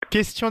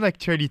Question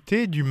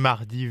d'actualité du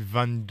mardi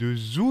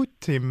 22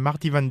 août. Et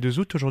mardi 22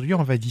 août, aujourd'hui,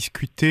 on va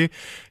discuter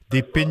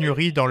des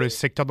pénuries dans le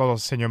secteur de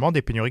l'enseignement,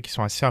 des pénuries qui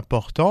sont assez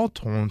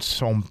importantes. On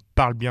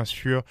parle bien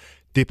sûr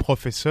des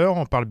professeurs,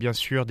 on parle bien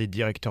sûr des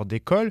directeurs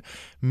d'école,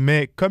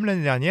 mais comme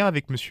l'année dernière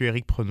avec M.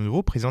 Éric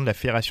Pronovo, président de la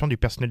Fédération du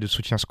personnel de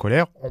soutien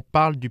scolaire, on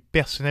parle du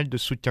personnel de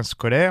soutien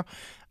scolaire,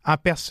 un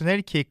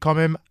personnel qui est quand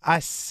même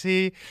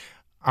assez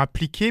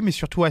impliqué, mais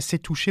surtout assez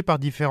touché par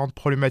différentes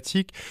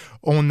problématiques.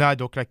 On a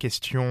donc la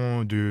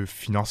question de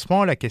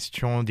financement, la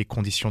question des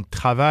conditions de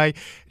travail,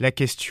 la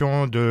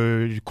question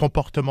du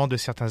comportement de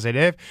certains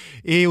élèves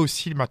et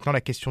aussi maintenant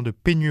la question de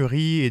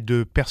pénurie et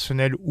de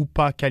personnel ou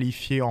pas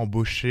qualifié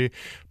embauché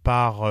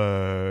par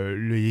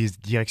les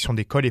directions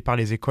d'école et par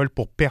les écoles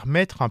pour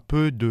permettre un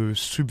peu de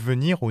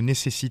subvenir aux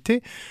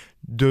nécessités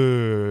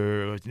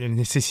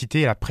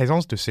et la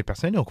présence de ces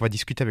personnels. Donc, on va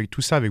discuter avec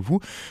tout ça avec vous,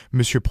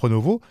 Monsieur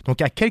Pronovo.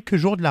 Donc, à quelques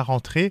jours de la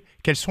rentrée,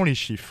 quels sont les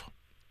chiffres?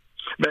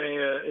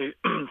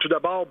 Tout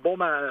d'abord,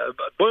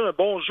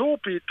 bonjour,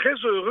 puis très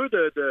heureux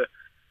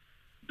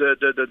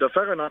de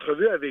faire une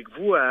entrevue avec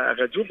vous à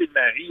Radio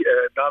Ville-Marie.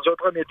 Dans un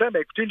premier temps,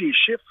 écoutez, les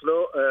chiffres,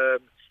 là,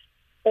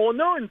 on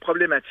a une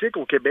problématique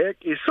au Québec,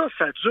 et ça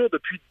dure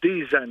depuis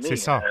des années. C'est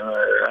ça.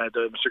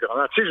 De M.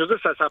 Grandin. Tu sais, je veux dire,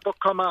 ça n'a pas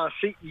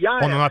commencé hier.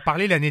 On en a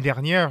parlé l'année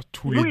dernière,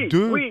 tous les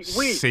deux.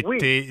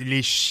 C'était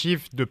les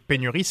chiffres de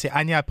pénurie, c'est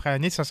année après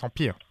année, ça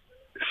s'empire.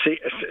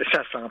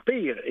 Ça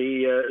s'empire.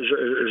 Et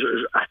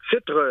à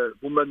titre,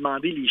 vous me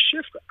demandez les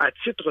chiffres, à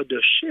titre de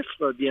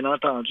chiffres, bien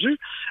entendu,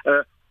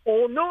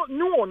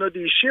 on a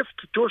des chiffres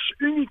qui touchent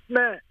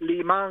uniquement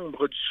les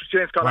membres du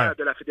soutien scolaire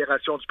de la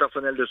Fédération du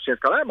personnel de soutien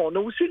scolaire, mais on a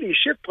aussi les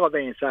chiffres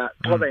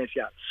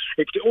provinciaux.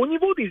 Écoutez, au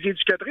niveau des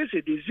éducatrices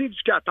et des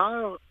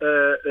éducateurs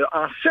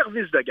en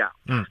service de garde,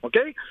 OK?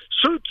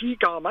 Ceux qui,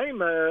 quand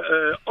même,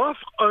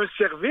 offrent un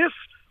service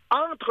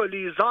entre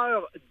les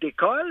heures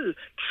d'école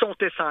qui sont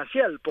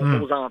essentielles pour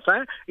nos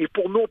enfants et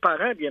pour nos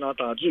parents, bien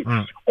entendu.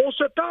 On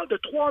se parle de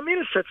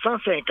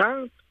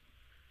 3750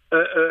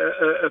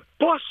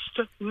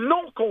 postes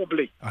non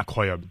comblés.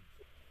 Incroyable.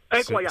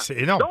 Incroyable. C'est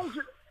énorme. Donc,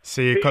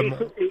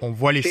 on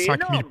voit les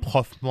 5000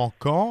 profs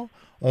manquants,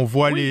 on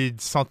voit les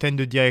centaines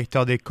de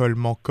directeurs d'école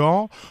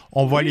manquants,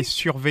 on voit les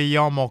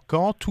surveillants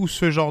manquants, tout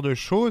ce genre de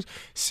choses.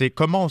 C'est de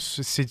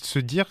se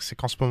dire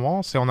qu'en ce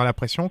moment, on a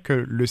l'impression que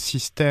le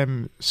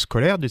système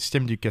scolaire, le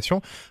système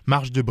d'éducation,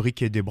 marche de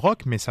briques et des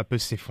brocs, mais ça peut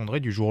s'effondrer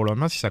du jour au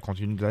lendemain si ça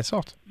continue de la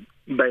sorte.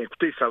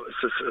 Écoutez,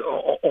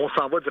 on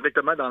s'en va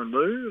directement dans le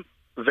mur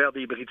vers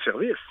des bris de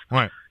service.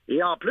 Ouais.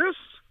 Et en plus,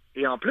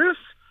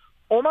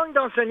 on manque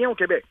d'enseignants au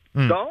Québec.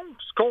 Donc,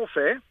 ce qu'on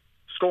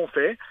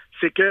fait,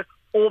 c'est que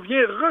on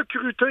vient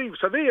recruter. Vous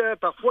savez,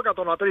 parfois, quand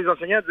on entend les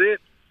enseignants dire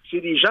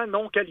c'est des gens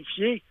non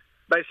qualifiés,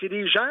 c'est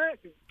des gens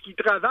qui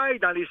travaillent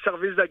dans les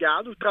services de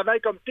garde ou qui travaillent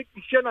comme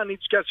techniciens en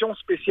éducation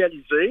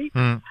spécialisée,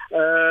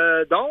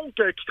 donc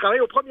qui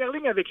travaillent aux premières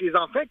lignes avec les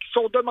enfants, qui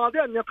sont demandés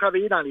à venir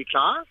travailler dans les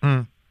classes.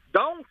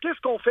 Donc,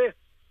 qu'est-ce qu'on fait?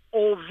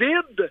 On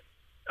vide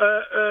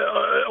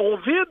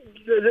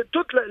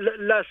toute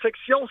la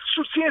section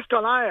soutien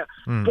scolaire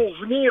pour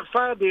venir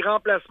faire des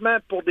remplacements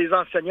pour des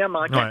enseignants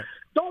manquants. Ouais.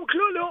 Donc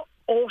là,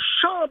 on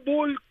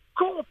chamboule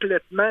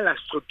complètement la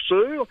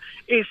structure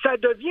et ça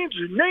devient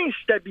d'une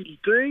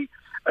instabilité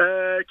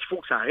qu'il faut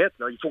que ça arrête.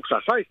 Là. Il faut que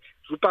ça cesse.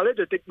 Je vous parlais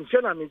de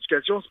techniciens en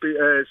éducation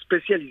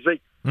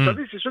spécialisée. Vous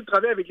savez, c'est ceux qui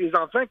travaillent avec les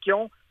enfants qui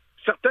ont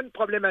certaines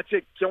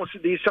problématiques, qui ont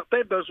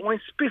certains besoins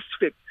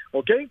spécifiques.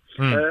 OK?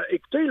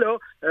 Écoutez, là,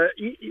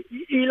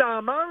 il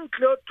en manque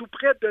là, tout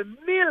près de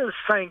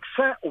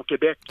 1500 au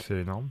Québec.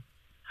 C'est énorme.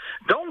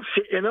 Donc,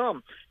 c'est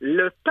énorme.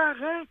 Le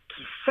parent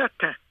qui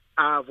s'attend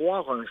à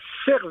avoir un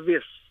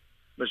service,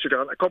 M.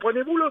 Grandin,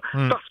 comprenez-vous, là?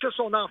 Parce que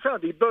son enfant a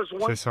des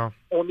besoins,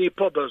 on n'est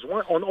pas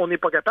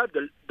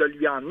capable de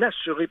lui en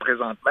assurer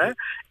présentement.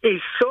 Et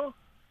ça,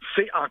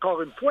 c'est,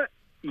 encore une fois,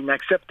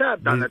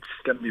 inacceptable dans notre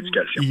système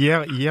d'éducation.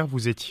 Hier,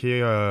 vous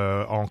étiez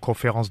en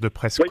conférence de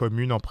presse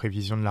commune en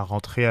prévision de la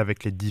rentrée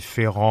avec les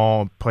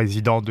différents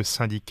présidents de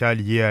syndicats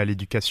liés à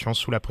l'éducation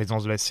sous la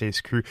présidence de la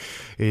CSQ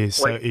et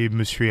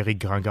M.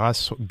 Éric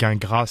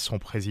Gingras, son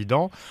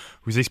président.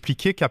 Vous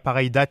expliquez qu'à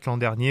pareille date l'an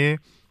dernier,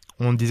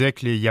 on disait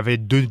qu'il y avait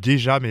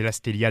déjà, mais là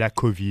c'était lié à la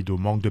Covid, au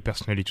manque de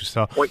personnel et tout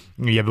ça.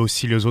 Il y avait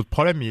aussi les autres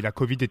problèmes, mais la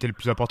Covid était le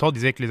plus important. On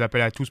disait que les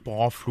appels à tous pour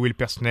renflouer le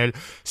personnel,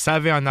 ça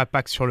avait un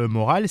impact sur le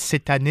moral.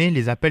 Cette année,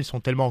 les appels sont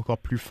tellement encore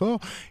plus forts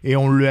et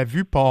on l'a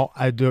vu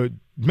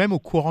même au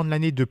courant de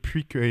l'année,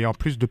 depuis que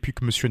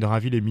M.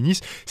 Drainville est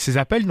ministre, ces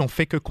appels n'ont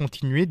fait que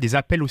continuer. Des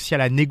appels aussi à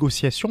la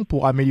négociation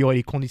pour améliorer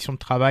les conditions de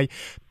travail,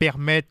 il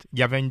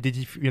y avait une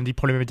des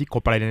problématiques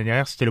qu'on parlait l'année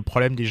dernière, c'était le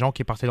problème des gens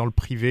qui partaient dans le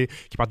privé,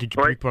 qui partaient du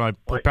public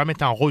pour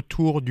permettre un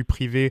retour du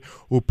privé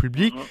au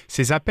public.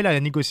 Ces appels à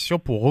la négociation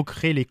pour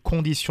recréer les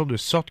conditions de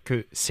sorte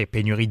que ces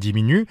pénuries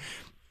diminuent,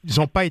 ils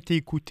n'ont pas été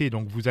écoutés.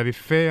 Donc, vous avez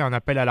fait un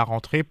appel à la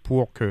rentrée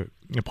pour que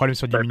les problèmes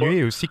soient diminués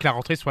et aussi que la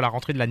rentrée soit la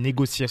rentrée de la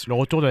négociation, le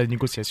retour de la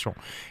négociation.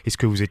 Est-ce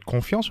que vous êtes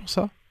confiant sur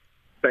ça?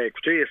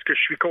 Écoutez, est-ce que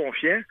je suis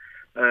confiant?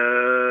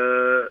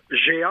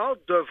 J'ai hâte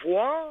de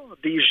voir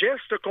des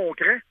gestes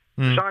concrets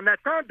J'en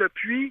attends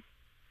depuis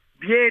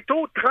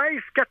bientôt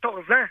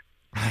 13-14 ans.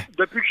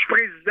 Depuis que je suis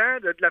président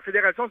de la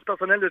Fédération du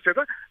personnel de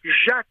secteur,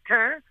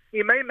 j'attends,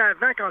 et même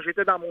avant, quand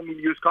j'étais dans mon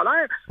milieu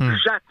scolaire,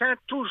 j'attends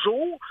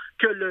toujours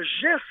que le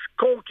geste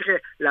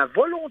concret, la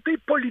volonté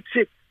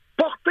politique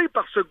portée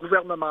par ce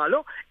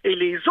gouvernement-là et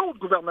les autres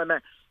gouvernements,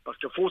 parce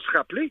qu'il faut se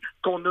rappeler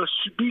qu'on a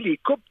subi les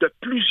coupes de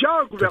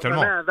plusieurs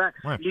gouvernements avant,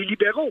 les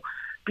libéraux.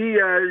 Puis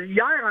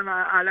hier,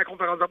 à la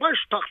conférence de presse,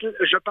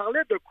 je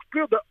parlais de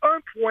coupures de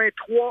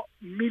 1,3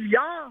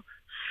 milliard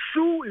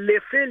sous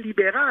l'effet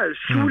libéral,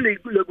 sous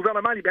le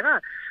gouvernement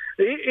libéral.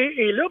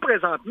 Et là,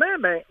 présentement,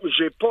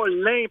 j'ai pas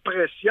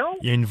l'impression...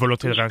 Il y a une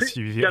volonté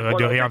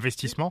de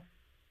réinvestissement?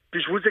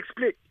 Puis je vous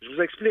explique.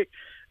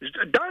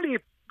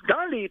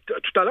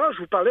 Tout à l'heure, je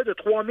vous parlais de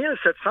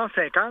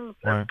 3750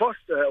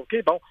 postes. OK,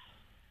 bon.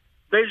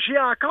 Ben, j'ai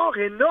encore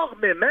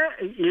énormément,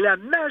 et la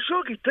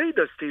majorité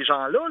de ces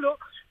gens-là,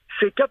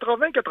 c'est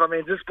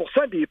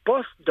 80-90% des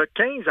postes de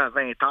 15 à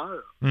 20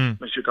 heures, M.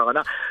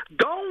 Coroner.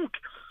 Donc,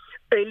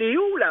 elle est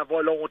où la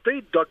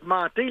volonté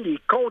d'augmenter les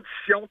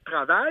conditions de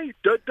travail,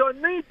 de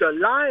donner de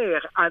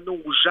l'air à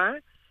nos gens,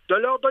 de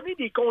leur donner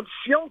des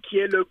conditions qui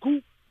aient le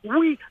goût,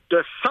 oui,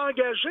 de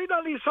s'engager dans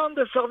les centres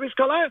de services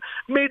scolaires,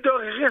 mais de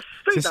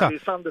rester dans les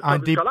centres de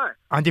services scolaires.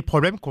 Un des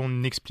problèmes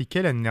qu'on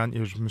expliquait l'année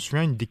dernière, je me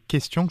souviens, une des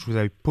questions que je vous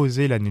avais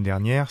posées l'année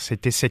dernière,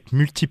 c'était cette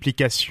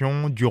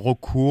multiplication du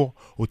recours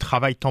au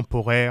travail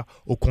temporaire,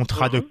 au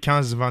contrat de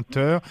 15-20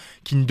 heures,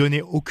 qui ne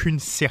donnait aucune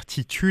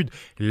certitude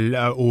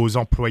aux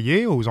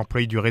employés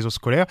du réseau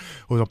scolaire,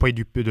 aux employés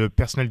de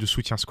personnel de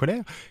soutien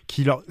scolaire,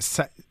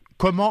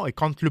 Comment, et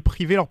quand le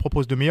privé leur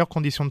propose de meilleures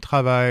conditions de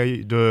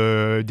travail,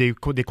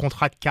 des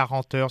contrats de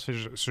 40 heures,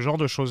 ce genre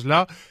de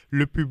choses-là,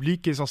 le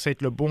public est censé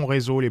être le bon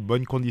réseau, les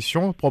bonnes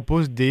conditions,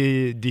 propose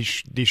des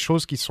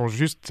choses qui sont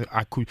juste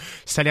à coup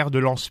salaire de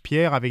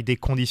lance-pierre avec des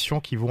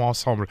conditions qui vont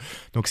ensemble.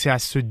 Donc c'est à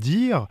se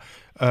dire...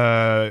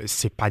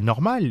 c'est pas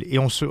normal. Et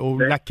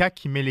l'ACA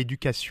qui met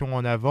l'éducation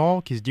en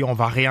avant, qui se dit on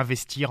va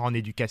réinvestir en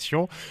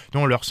éducation.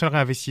 Non, leur seul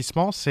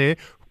réinvestissement, c'est,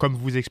 comme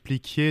vous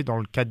expliquiez dans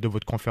le cadre de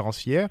votre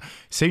conférence hier,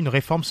 c'est une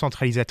réforme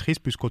centralisatrice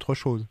plus qu'autre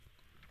chose.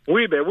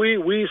 Oui, puis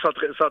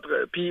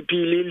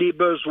les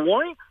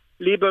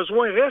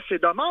besoins restent et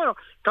demeurent.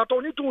 Quand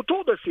on est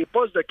autour de ces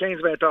postes de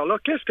 15-20 heures-là,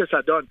 qu'est-ce que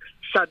ça donne?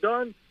 Ça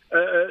donne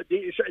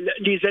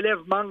les élèves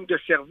manquent de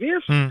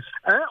services.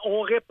 On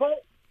répond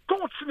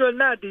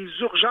continuellement à des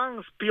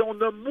urgences, puis on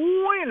a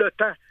moins le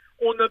temps.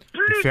 On a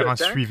plus de temps un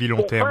suivi long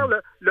pour terme.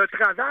 faire le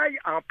travail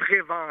en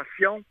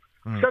prévention.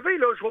 Vous savez,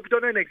 là, je vais vous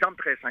donner un exemple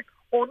très simple.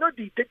 On a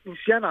des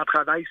techniciens en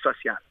travail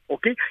social,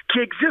 OK, qui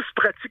existent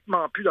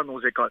pratiquement plus dans nos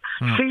écoles.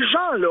 Ces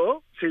gens-là,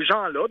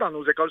 dans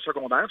nos écoles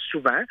secondaires,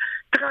 souvent,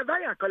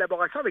 travaillent en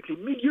collaboration avec les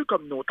milieux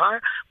communautaires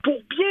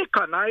pour bien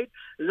connaître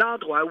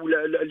l'endroit où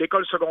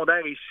l'école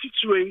secondaire est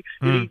située,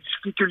 les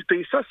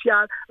difficultés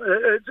sociales,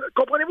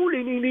 comprenez-vous,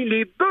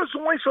 les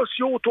besoins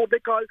sociaux autour de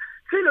l'école,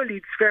 tu sais, là,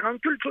 les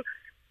différentes cultures.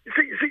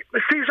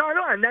 Ces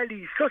gens-là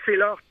analysent ça, c'est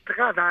leur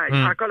travail,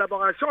 en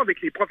collaboration avec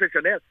les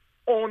professionnels.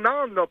 On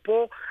n'en a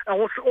pas.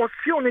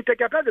 Si on était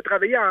capable de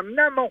travailler en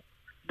amont,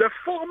 de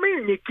former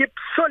une équipe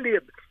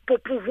solide pour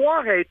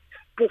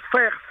pour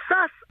faire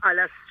face à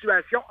la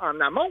situation en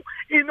amont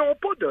et non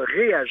pas de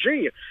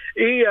réagir.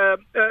 Et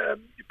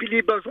puis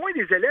les besoins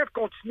des élèves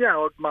continuent à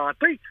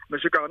augmenter. M.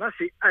 Coroner,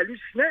 c'est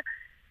hallucinant.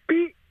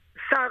 Puis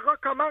ça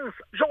recommence.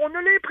 On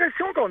a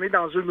l'impression qu'on est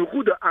dans une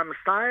roue de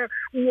hamster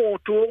où on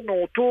tourne,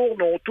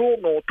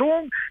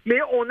 mais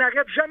on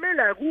n'arrête jamais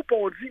la roue et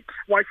on dit,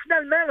 ouais,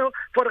 finalement, il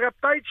faudrait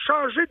peut-être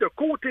changer de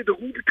côté de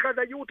roue, de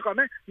travailler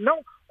autrement.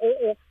 Non,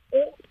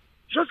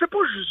 je ne sais pas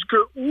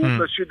jusqu'où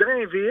M.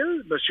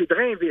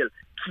 Drainville,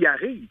 qui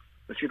arrive,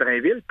 M.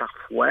 Drainville,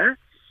 parfois,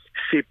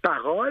 ses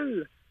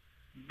paroles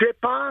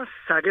dépassent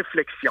sa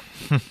réflexion.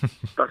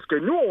 Parce que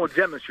nous, on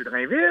dit à M.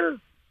 Drainville,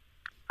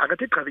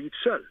 arrêtez de travailler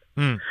tout seul.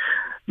 M.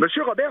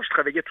 Robert, je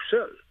travaillais tout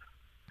seul.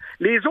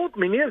 Les autres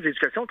ministres de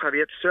l'Éducation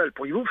travaillaient tout seuls.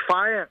 Pourriez-vous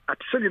faire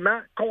absolument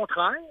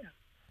contraire?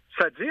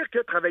 C'est-à-dire que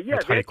travailler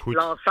avec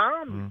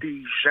l'ensemble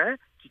des gens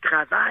qui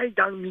travaillent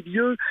dans le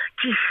milieu,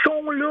 qui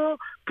sont là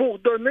pour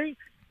donner...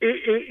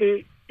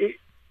 Et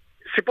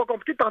c'est pas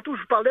compliqué. Tantôt,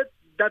 je vous parlais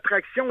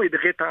d'attraction et de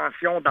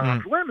rétention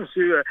d'emploi,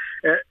 monsieur.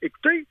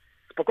 Écoutez,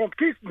 c'est pas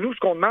compliqué. Nous, ce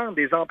qu'on demande,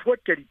 des emplois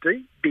de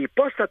qualité, des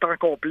postes à temps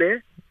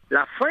complet,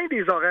 la fin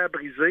des horaires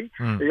brisés,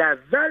 la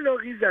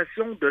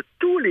valorisation de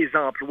tous les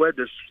emplois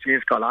de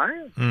soutien scolaire,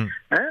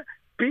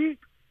 puis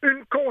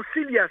une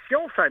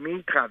conciliation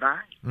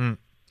famille-travail.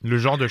 Le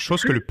genre de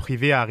choses que le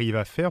privé arrive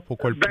à faire,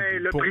 pourquoi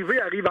le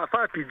privé arrive à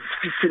faire, puis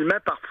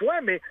difficilement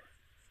parfois, mais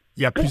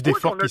il y a plus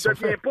d'efforts qui sont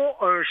faits. Pourquoi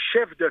qu'on ne devient pas un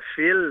chef de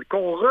file,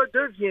 qu'on ne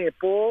redevient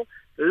pas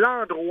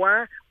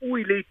l'endroit où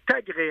il est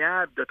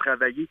agréable de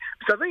travailler.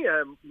 Vous savez,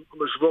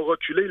 je vais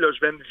reculer, là, je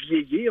vais me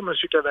vieillir, M.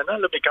 Cavana,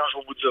 là, mais quand je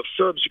vais vous dire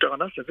ça, M.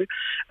 Coroner, ça fait...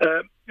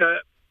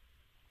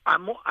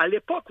 à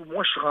l'époque où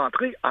moi je suis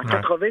rentré, en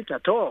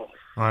 94,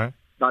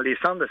 dans les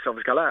centres de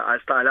services scolaires,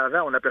 à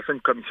l'avant, on appelait ça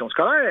une commission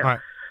scolaire,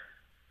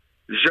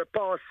 je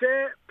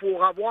passais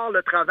pour avoir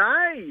le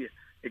travail,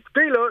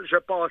 écoutez, là, je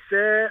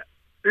passais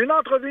une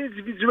entrevue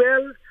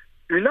individuelle,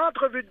 une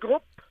entrevue de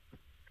groupe,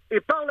 et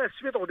par la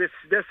suite, on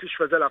décidait si je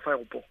faisais l'affaire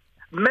ou pas.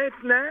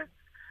 Maintenant,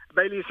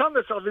 les centres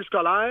de services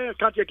scolaires,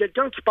 quand il y a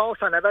quelqu'un qui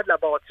passe en avant de la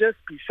bâtisse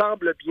puis il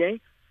semble bien,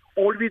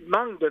 on lui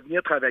demande de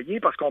venir travailler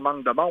parce qu'on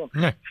manque de monde.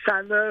 Ouais.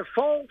 Ça ne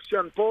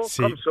fonctionne pas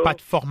comme ça. Pas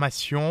de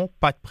formation,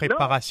 pas de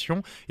préparation.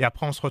 Non. Et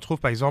après, on se retrouve,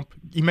 par exemple,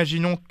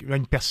 imaginons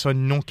une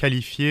personne non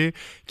qualifiée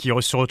qui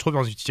se retrouve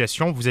dans une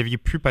situation, vous aviez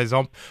pu, par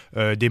exemple,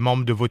 des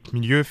membres de votre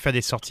milieu faire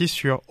des sorties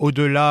sur,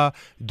 au-delà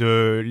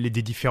des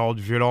différentes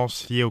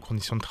violences liées aux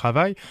conditions de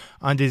travail,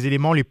 un des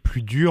éléments les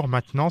plus durs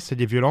maintenant, c'est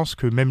des violences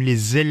que même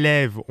les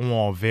élèves ont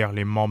envers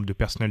les membres du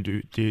personnel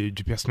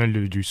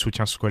du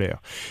soutien scolaire.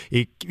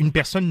 Et une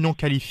personne non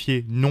qualifiée,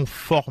 non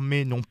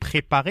formée, non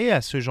préparée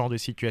à ce genre de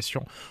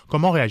situation,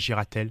 comment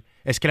réagira-t-elle ?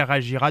 Est-ce qu'elle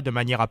réagira de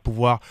manière à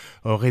pouvoir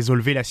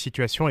résolver la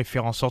situation et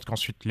faire en sorte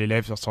qu'ensuite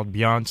l'élève s'en sorte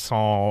bien,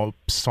 sans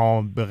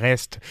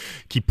reste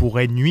qui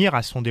pourrait nuire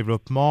à son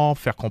développement,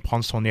 faire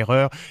comprendre son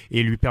erreur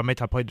et lui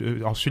permettre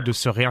ensuite de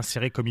se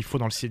réinsérer comme il faut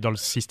dans le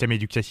système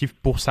éducatif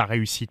pour sa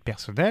réussite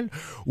personnelle?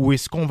 Ou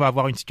est-ce qu'on va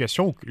avoir une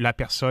situation où le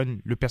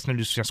personnel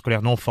de soutien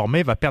scolaire non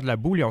formé va perdre la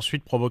boule et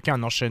ensuite provoquer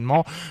un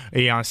enchaînement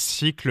et un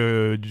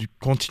cycle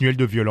continuel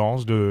de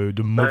violence,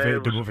 de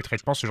mauvais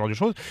traitements, ce genre de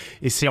choses?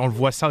 Et on le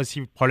voit ça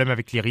aussi, le problème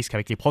avec les risques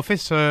avec les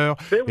professeurs,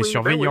 les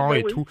surveillants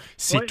et tout.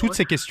 C'est toutes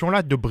ces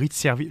questions-là de bris de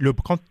service.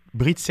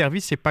 Bris de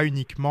service, c'est pas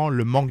uniquement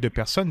le manque de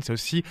personnes, c'est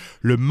aussi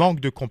le manque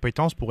de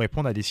compétences pour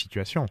répondre à des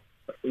situations.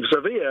 Vous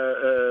savez,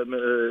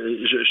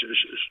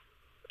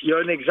 il y a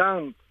un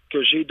exemple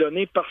que j'ai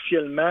donné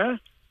partiellement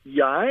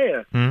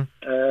hier,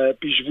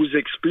 puis je vous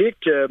explique.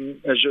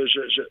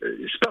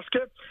 C'est parce que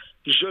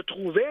je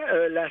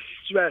trouvais la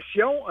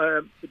situation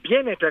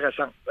bien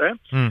intéressante. Hein?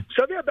 Vous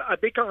savez, à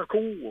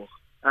Bécancour,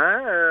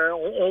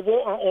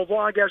 on va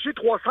engager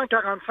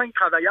 345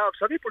 travailleurs, vous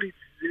savez, pour les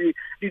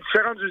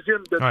différentes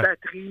usines de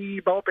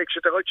batteries, bombes, etc.,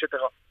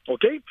 etc.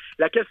 OK?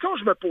 La question que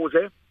je me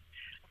posais,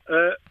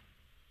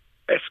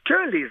 est-ce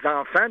que les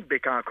enfants de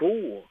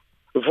Bécancour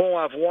vont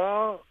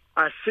avoir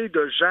assez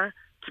de gens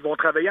qui vont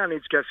travailler en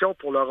éducation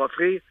pour leur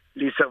offrir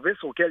les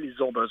services auxquels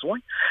ils ont besoin?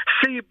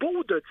 C'est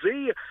beau de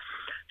dire...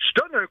 Je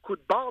donne un coup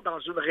de barre dans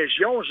une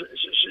région,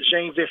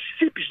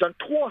 j'investis, puis je donne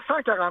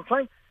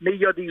 345, mais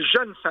il y a des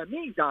jeunes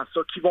familles dans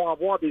ça qui vont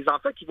avoir des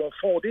enfants, qui vont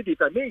fonder des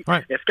familles.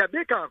 Ouais. Est-ce qu'à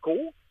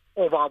Bécancour,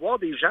 on va avoir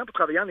des gens pour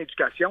travailler en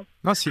éducation?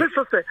 Non,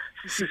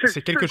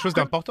 c'est quelque chose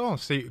d'important.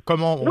 C'est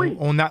comment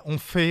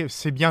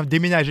c'est bien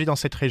déménager dans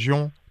cette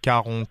région,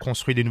 car on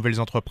construit des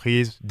nouvelles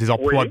entreprises, des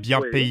emplois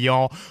bien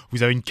payants,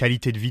 vous avez une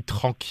qualité de vie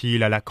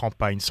tranquille à la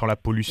campagne, sans la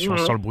pollution,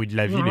 sans le bruit de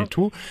la ville et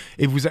tout.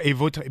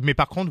 Mais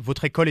par contre,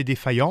 votre école est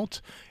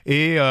défaillante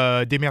et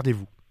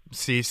démerdez-vous.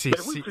 C'est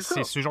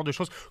ce genre de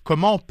choses.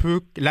 Comment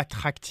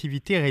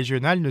l'attractivité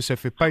régionale ne se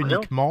fait pas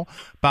uniquement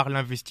par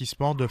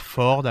l'investissement de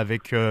Ford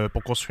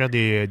pour construire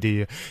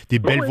des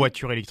belles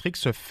voitures électriques,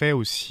 se fait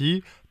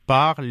aussi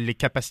par les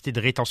capacités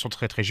de rétention de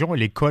cette région, et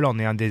l'école en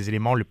est un des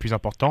éléments les plus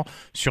importants,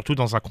 surtout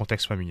dans un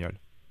contexte familial.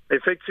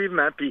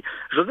 Effectivement. Puis,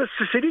 je veux dire,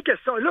 c'est des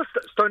questions. Là,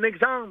 c'est un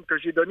exemple que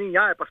j'ai donné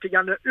hier, parce qu'il y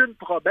en a une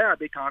probée à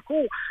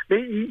Bécancour,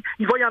 mais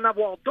il va y en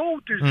avoir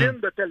d'autres usines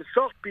de telle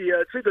sorte, puis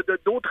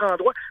d'autres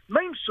endroits,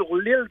 même sur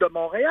l'île de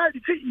Montréal.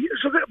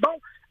 Je veux dire,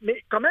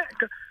 mais comment...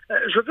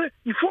 je veux dire,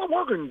 il faut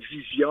avoir une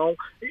vision,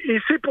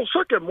 et c'est pour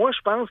ça que moi,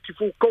 je pense qu'il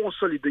faut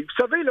consolider. Vous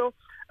savez, là,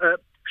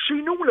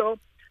 chez nous, là,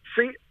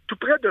 c'est tout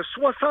près de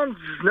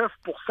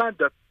 79%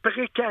 de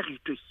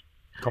précarité.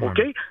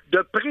 OK?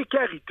 De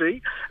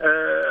précarité.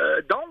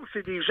 Donc,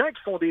 c'est des gens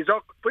qui font des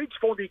heures coupées, qui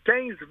font des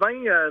 15,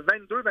 20,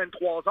 22,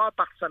 23 heures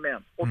par semaine.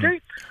 OK?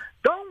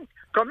 Donc,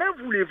 comment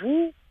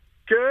voulez-vous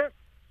que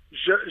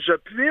je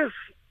puisse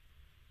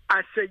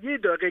essayer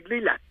de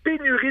régler la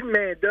pénurie de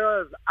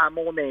main-d'œuvre à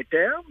mon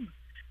interne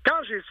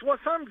quand j'ai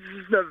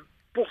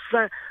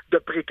 79% de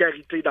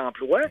précarité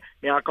d'emploi,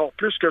 mais encore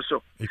plus que ça?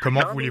 Et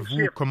comment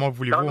voulez-vous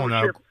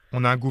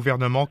on a un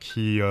gouvernement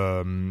qui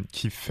a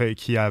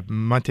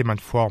maintes et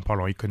maintes fois, en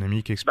parlant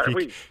économique,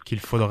 explique qu'il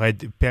faudrait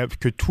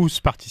que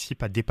tous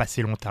participent à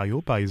dépasser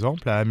l'Ontario, par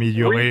exemple, à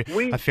améliorer,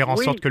 à faire en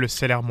sorte que le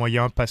salaire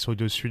moyen passe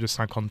au-dessus de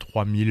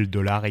 53 000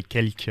 $ et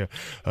quelques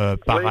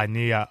par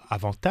année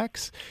avant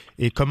taxe.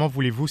 Et comment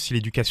voulez-vous, si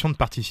l'éducation ne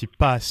participe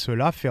pas à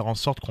cela, faire en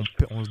sorte qu'on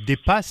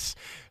dépasse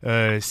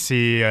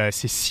ces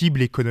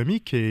cibles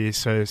économiques et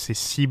ces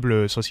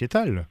cibles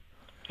sociétales?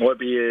 Oui,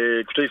 puis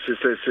écoutez,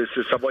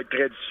 ça va être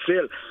très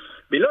difficile.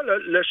 Mais là,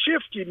 le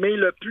chiffre qui m'est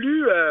le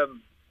plus...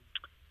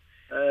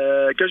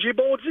 que j'ai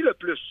bondi le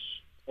plus,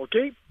 OK?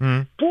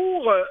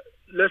 Pour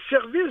le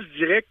service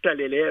direct à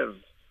l'élève,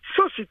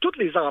 ça, c'est tous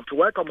les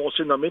emplois, comme on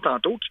s'est nommé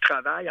tantôt, qui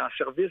travaillent en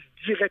service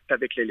direct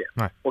avec l'élève.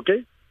 Ouais. OK?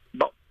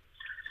 Bon.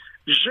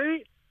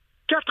 J'ai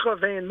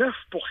 89%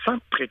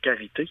 de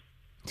précarité.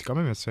 C'est quand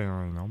même assez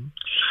énorme.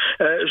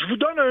 Je vous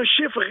donne un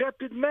chiffre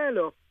rapidement,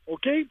 là.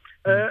 OK?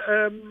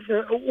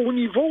 Au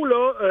niveau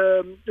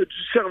là,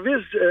 du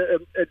service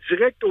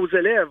direct aux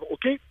élèves,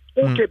 OK?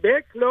 Au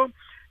Québec, là,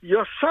 il y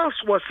a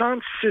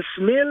 166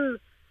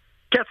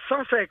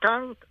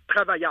 450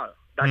 travailleurs.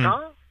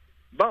 D'accord?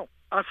 Bon.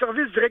 en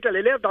service direct à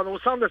l'élève dans nos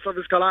centres de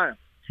services scolaires.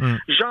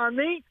 J'en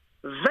ai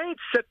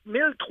 27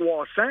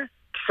 300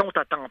 qui sont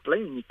à temps plein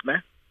uniquement.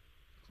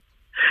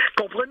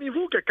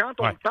 Comprenez-vous que quand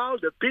on parle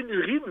de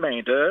pénurie de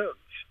main-d'œuvre,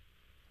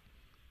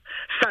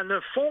 ça ne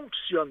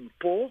fonctionne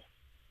pas.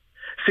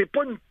 C'est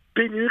pas une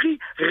pénurie.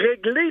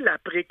 Réglez la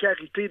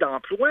précarité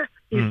d'emploi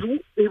et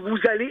vous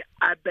allez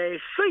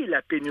abaisser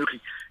la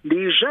pénurie.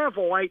 Les gens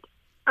vont être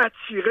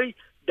attirés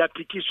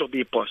d'appliquer sur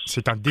des postes.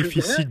 C'est un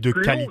déficit de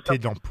qualité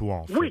d'emploi,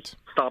 en fait. Oui,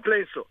 c'est en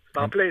plein ça. C'est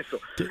en plein ça.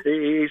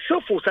 Et ça,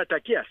 il faut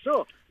s'attaquer à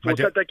ça.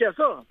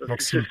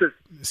 Donc, c'est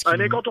un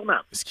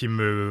incontournable. Ce qui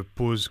me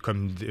pose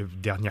comme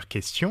dernière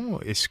question,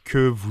 est-ce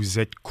que vous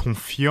êtes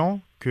confiant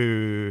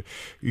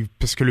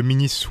parce que le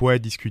ministre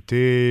souhaite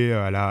discuter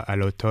à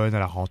l'automne, à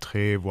la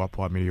rentrée, voire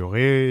pour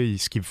améliorer,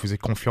 est-ce que vous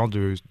êtes confiant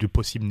de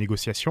possibles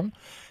négociations?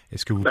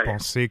 Est-ce que vous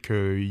pensez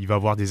qu'il va y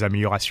avoir des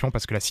améliorations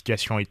parce que la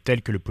situation est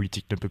telle que le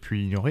politique ne peut plus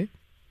l'ignorer?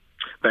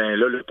 Là,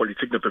 le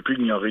politique ne peut plus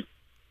l'ignorer.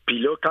 Puis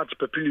là, quand il ne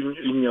peut plus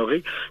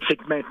l'ignorer, c'est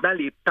que maintenant,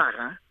 les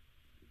parents,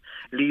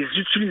 les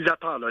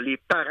utilisateurs, les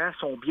parents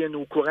sont bien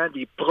au courant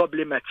des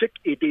problématiques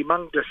et des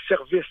manques de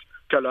services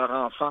que leurs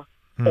enfants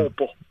n'ont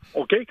pas.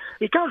 OK?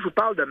 Et quand je vous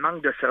parle de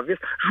manque de services,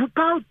 je vous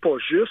parle pas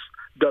juste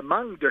de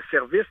manque de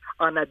services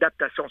en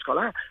adaptation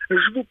scolaire.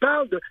 Je vous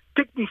parle de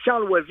techniciens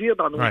loisirs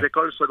dans nos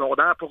écoles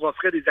secondaires pour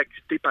offrir des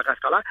activités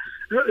parascolaires.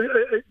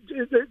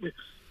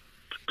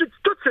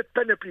 Toute cette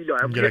panoplie-là.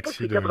 Vous n'avez pas que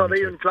c'est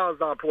 81 classes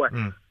d'emploi.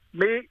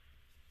 Mais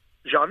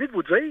j'ai envie de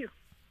vous dire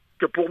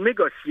que pour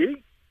négocier,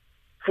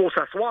 il faut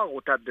s'asseoir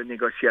aux tables de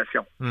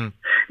négociation.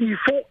 Il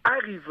faut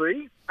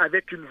arriver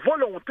avec une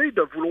volonté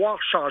de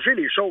vouloir changer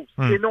les choses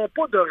et non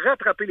pas de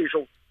rattraper les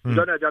choses. Je vous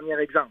donne un dernier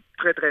exemple,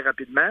 très, très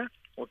rapidement.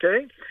 OK?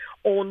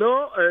 On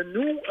a,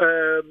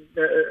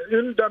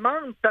 une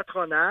demande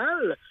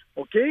patronale,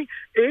 OK? Et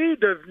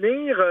de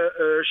venir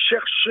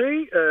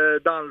chercher,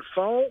 dans le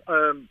fond,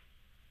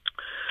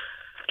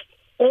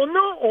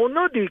 on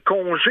a des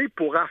congés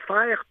pour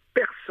affaires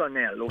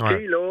personnelles, OK?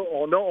 Là,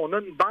 on a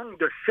une banque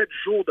de 7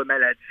 jours de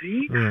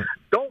maladie,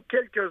 donc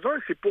quelques-uns,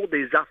 c'est pour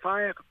des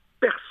affaires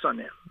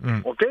personnelles,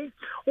 OK?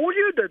 Au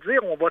lieu de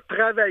dire on va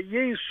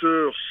travailler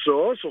sur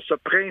ça, sur ce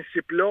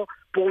principe-là,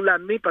 pour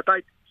l'amener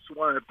peut-être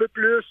soit un peu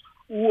plus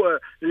ou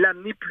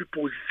l'amener plus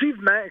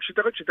positivement,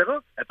 etc.,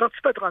 la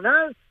partie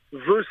patronale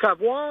veut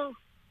savoir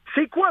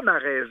c'est quoi ma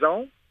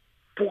raison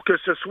pour que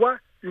ce soit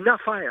une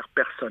affaire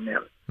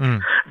personnelle.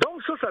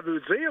 Donc, ça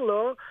veut dire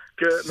là,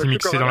 que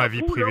c'est dans la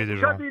vie privée des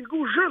gens. Vous avez le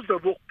goût juste de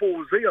vous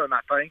reposer un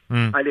matin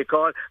à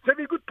l'école. Vous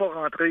avez le goût de ne pas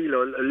rentrer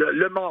là,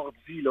 le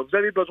mardi. Là. Vous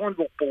avez besoin de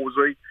vous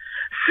reposer.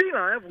 Si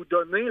vous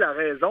donnez la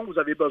raison, vous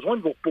avez besoin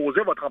de vous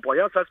reposer à votre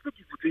employeur, ça se peut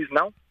qu'il vous dise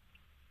non.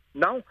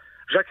 Non,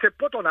 j'accepte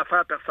pas ton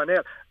affaire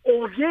personnelle.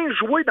 On vient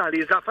jouer dans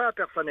les affaires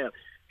personnelles.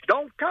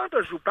 Donc, quand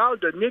je vous parle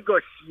de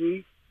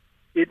négocier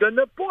et de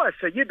ne pas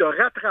essayer de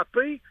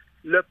rattraper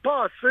le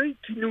passé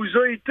qui nous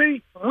a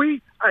été,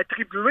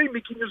 attribué,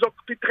 mais qui nous a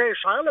coûté très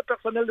cher, le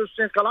personnel de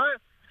soutien scolaire.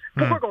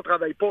 Pourquoi qu'on ne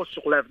travaille pas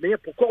sur l'avenir?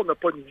 Pourquoi on n'a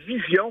pas une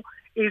vision?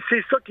 Et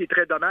c'est ça qui est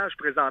très dommage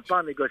présentement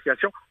en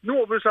négociation. Nous,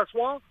 on veut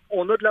s'asseoir,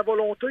 on a de la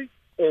volonté,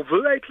 on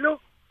veut être là,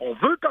 on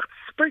veut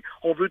participer,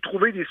 on veut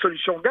trouver des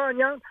solutions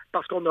gagnantes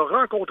parce qu'on a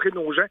rencontré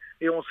nos gens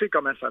et on sait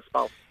comment ça se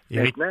passe.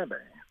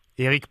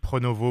 Éric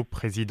Pronovo,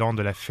 président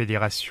de la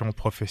Fédération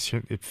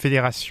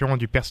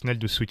du personnel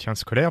de soutien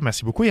scolaire.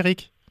 Merci beaucoup,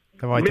 Éric,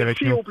 d'avoir été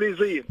avec nous. Merci, au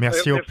plaisir.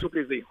 Merci au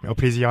plaisir. Au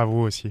plaisir à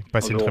vous aussi.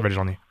 Passez une très belle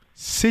journée.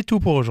 C'est tout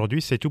pour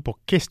aujourd'hui, c'est tout pour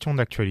Questions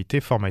d'actualité,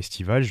 format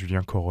estival.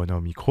 Julien Corona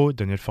au micro,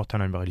 Daniel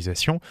Fortin à la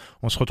réalisation.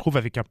 On se retrouve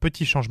avec un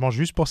petit changement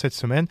juste pour cette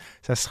semaine.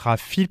 Ça sera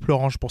Philippe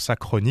Lorange pour sa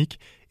chronique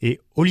et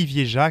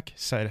Olivier Jacques,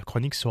 la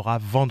chronique sera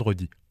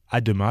vendredi.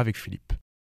 À demain avec Philippe.